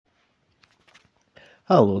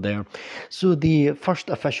Hello there. So the first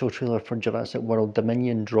official trailer for Jurassic World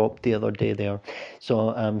Dominion dropped the other day there.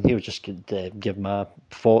 So here just to give my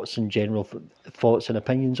thoughts and general thoughts and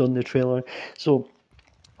opinions on the trailer. So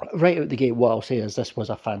right out the gate, what I'll say is this was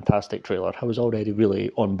a fantastic trailer. I was already really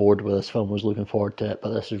on board with this film, was looking forward to it,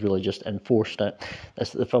 but this has really just enforced it.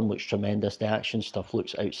 The film looks tremendous, the action stuff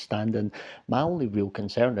looks outstanding. My only real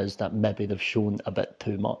concern is that maybe they've shown a bit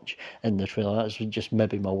too much in the trailer. That's just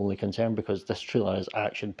maybe my only concern, because this trailer is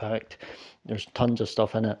action packed. There's tons of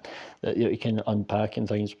stuff in it that you can unpack and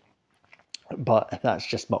things. But that's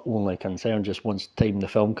just my only concern. Just once time the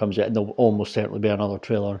film comes out, and there'll almost certainly be another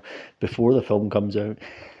trailer before the film comes out.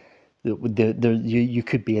 You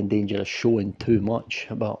could be in danger of showing too much,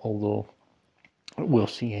 but although we'll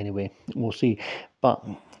see anyway, we'll see. But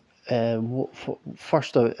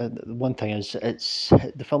first, one thing is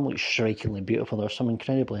the film looks strikingly beautiful. There's some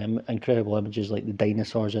incredible images like the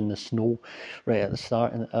dinosaurs in the snow right at the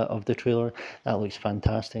start of the trailer. That looks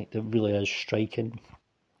fantastic. It really is striking.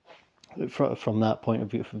 From that point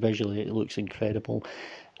of view, visually, it looks incredible.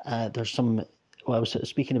 There's some. Well, I was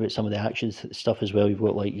speaking about some of the action stuff as well. You've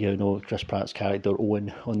got Chris Pratt's character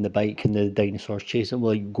Owen on the bike, and the dinosaurs chasing,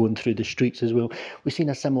 like going through the streets as well. We've seen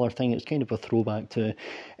a similar thing. It's kind of a throwback to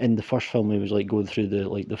in the first film. He was like going through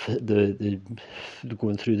the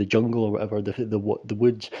going through the jungle or whatever, the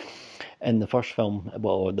woods. In the first film,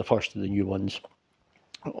 well, the first of the new ones,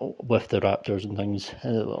 with the raptors and things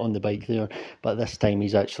on the bike there, but this time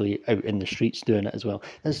he's actually out in the streets doing it as well.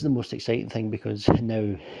 This is the most exciting thing, because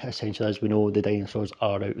now essentially, as we know, the dinosaurs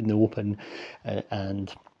are out in the open,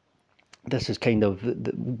 and this is kind of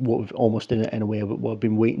what we've almost in a way what I've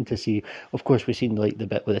been waiting to see. Of course, we've seen like the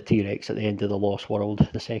bit with the T-Rex at the end of The Lost World,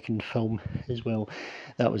 the second film as well.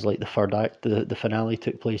 That was like the third act. The finale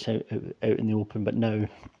took place out in the open, but now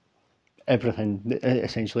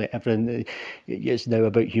essentially everything, it's now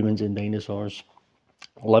about humans and dinosaurs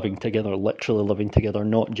living together, literally living together,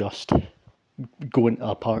 not just going to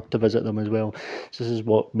a park to visit them as well. So this is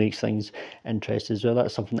what makes things interesting as well.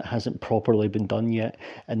 That's something that hasn't properly been done yet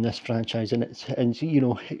in this franchise, and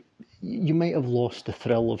you might have lost the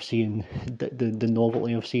thrill of seeing the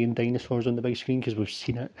novelty of seeing dinosaurs on the big screen, because we've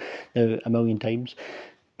seen it now a million times.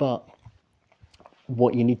 But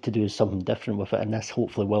what you need to do is something different with it, and this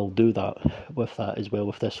hopefully will do that with that as well,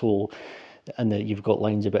 with this whole. And that you've got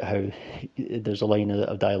lines about how there's a line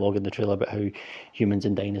of dialogue in the trailer about how humans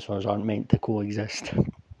and dinosaurs aren't meant to coexist.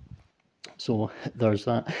 So there's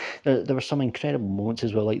that. There were some incredible moments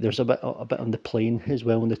as well. Like there's a bit on the plane as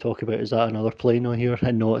well, when they talk about, is that another plane on here?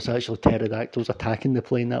 And no, it's actually pterodactyls attacking the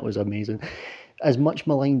plane. That was amazing. As much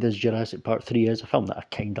maligned as Jurassic Park 3 is, a film that I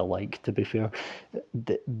kind of like, to be fair,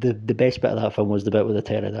 the best bit of that film was the bit with the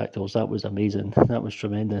pterodactyls. That was amazing. That was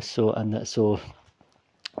tremendous.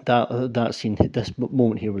 That scene, this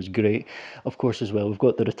moment here was great. Of course, as well, we've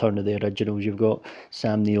got the return of the originals. You've got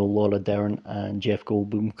Sam Neill, Laura Dern, and Jeff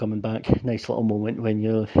Goldblum coming back. Nice little moment when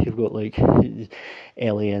you've got like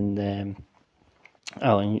Ellie and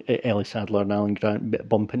Ellie Sadler and Alan Grant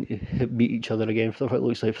meet each other again for what it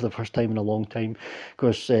looks like for the first time in a long time. Of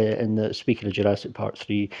course, speaking of Jurassic Park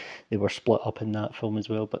 3, they were split up in that film as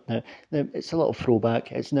well. But now it's a little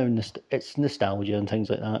throwback. It's now it's nostalgia and things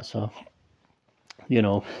like that. So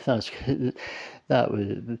that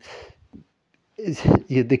was.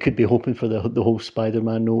 Yeah, they could be hoping for the whole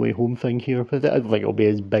Spider-Man No Way Home thing here, but I don't think it'll be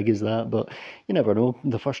as big as that. But you never know.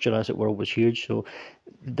 The first Jurassic World was huge, so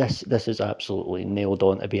this is absolutely nailed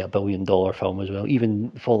on to be $1 billion film as well. Even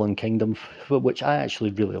Fallen Kingdom, which I actually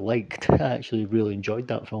really liked. I actually really enjoyed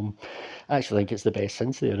that film. I actually think it's the best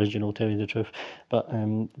since the original, tell you the truth. But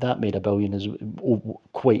that made $1 billion as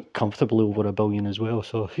quite comfortably over $1 billion as well.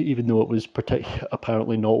 So even though it was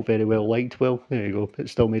apparently not very well liked, well, there you go. It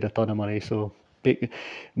still made a ton of money. So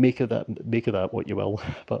make of that what you will.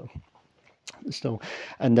 But still,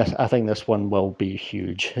 and I think this one will be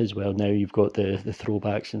huge as well. Now you've got the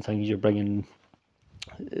throwbacks and things. You're bringing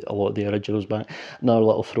a lot of the originals back. Another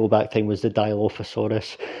little throwback thing was the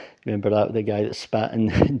Dilophosaurus. Remember that, the guy that spat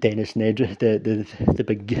in Dennis Nedry, the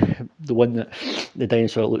big, the one that the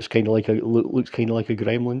dinosaur looks kind of like a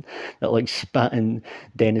gremlin that like spat in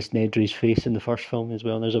Dennis Nedry's face in the first film as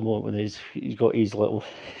well. And there's a moment when he's got his little.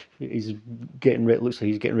 He's getting ready. Looks like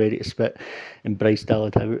he's getting ready to spit in Bryce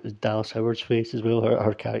Dallas Howard's face as well.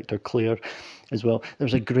 Her character Claire, as well.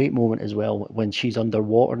 There's a great moment as well when she's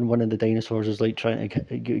underwater and one of the dinosaurs is like trying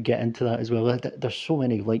to get into that as well. There's so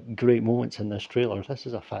many like great moments in this trailer. This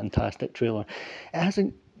is a fantastic trailer. It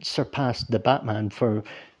hasn't surpassed The Batman for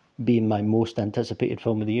being my most anticipated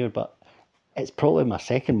film of the year, but it's probably my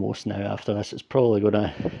second most now after this. It's probably going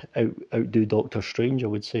to outdo Doctor Strange, I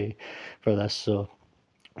would say, for this. So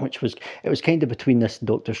which was, it was kind of between this and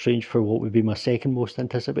Doctor Strange for what would be my second most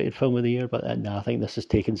anticipated film of the year, but nah, I think this is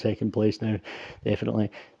taking second place now,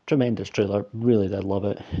 definitely. Tremendous trailer, really did love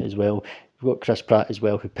it as well. We've got Chris Pratt as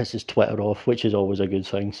well, who pisses Twitter off, which is always a good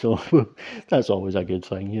thing, so that's always a good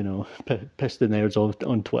thing, you know, piss the nerds off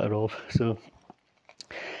on Twitter off, so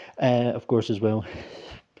of course as well.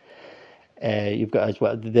 You've got as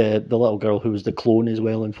well the little girl who was the clone as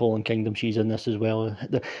well in Fallen Kingdom. She's in this as well.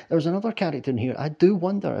 There was another character in here. I do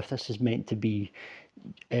wonder if this is meant to be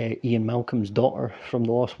Ian Malcolm's daughter from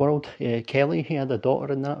The Lost World. Kelly, he had a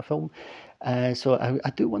daughter in that film. So I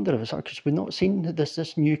do wonder if it's her, because we've not seen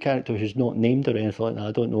this new character who's not named or anything like that.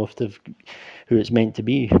 I don't know if they've who it's meant to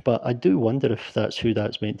be, but I do wonder if that's who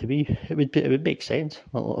that's meant to be. It would make sense,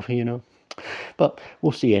 a lot of, you know. But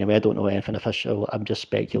we'll see anyway. I don't know anything official. I'm just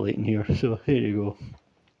speculating here. So there you go.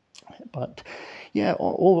 But yeah,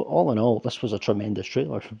 all in all, this was a tremendous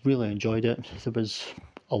trailer. Really enjoyed it. There was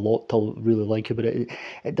a lot to really like about it.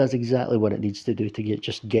 It does exactly what it needs to do to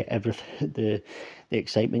get everything the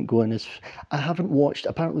excitement going. I haven't watched.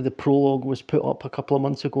 Apparently, the prologue was put up a couple of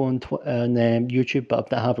months ago on YouTube,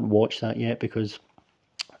 but I haven't watched that yet because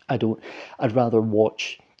I don't. I'd rather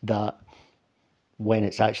watch that when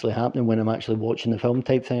it's actually happening, when I'm actually watching the film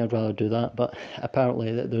type thing. I'd rather do that. But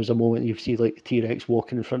apparently there's a moment you see like the T-Rex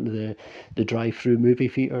walking in front of the drive-through movie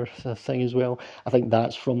theatre thing as well. I think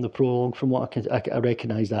that's from the prologue, from what I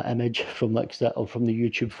recognise that image from from the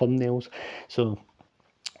YouTube thumbnails. So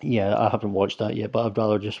yeah, I haven't watched that yet, but I'd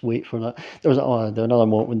rather just wait for that. There was another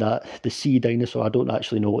moment when the sea dinosaur, I don't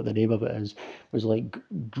actually know what the name of it is, was like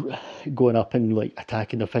going up and like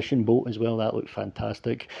attacking the fishing boat as well. That looked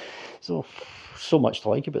fantastic. So much to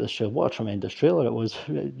like about this trailer. What a tremendous trailer it was.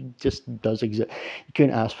 It just does exist. You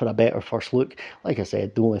couldn't ask for a better first look. Like I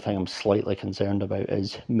said, the only thing I'm slightly concerned about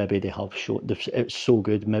is maybe they have shown, it's so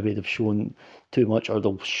good, maybe they've shown too much, or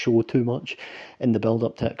they'll show too much in the build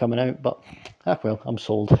up to it coming out. But well, I'm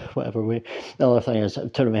sold whatever way. The other thing is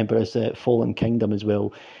to remember is Fallen Kingdom as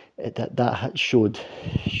well. That showed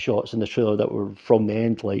shots in the trailer that were from the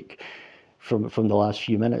end, like from the last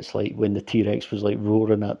few minutes, like when the T-Rex was like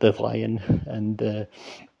roaring at the lion, and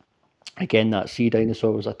again that sea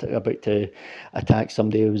dinosaur was about to attack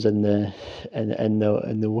somebody who was in the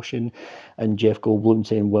ocean, and Jeff Goldblum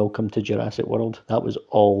saying "Welcome to Jurassic World." That was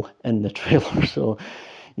all in the trailer. So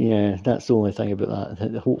yeah, that's the only thing about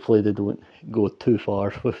that. Hopefully they don't go too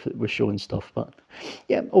far with showing stuff. But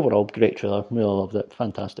yeah, overall, great trailer. Really loved it.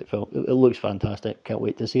 Fantastic film. It looks fantastic. Can't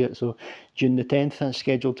wait to see it. So June the 10th, that's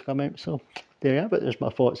scheduled to come out. So there you have it. There's my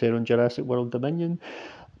thoughts there on Jurassic World Dominion.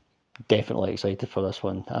 Definitely excited for this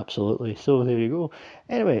one. Absolutely. So there you go.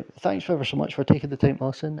 Anyway, thanks ever so much for taking the time to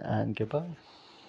listen, and goodbye.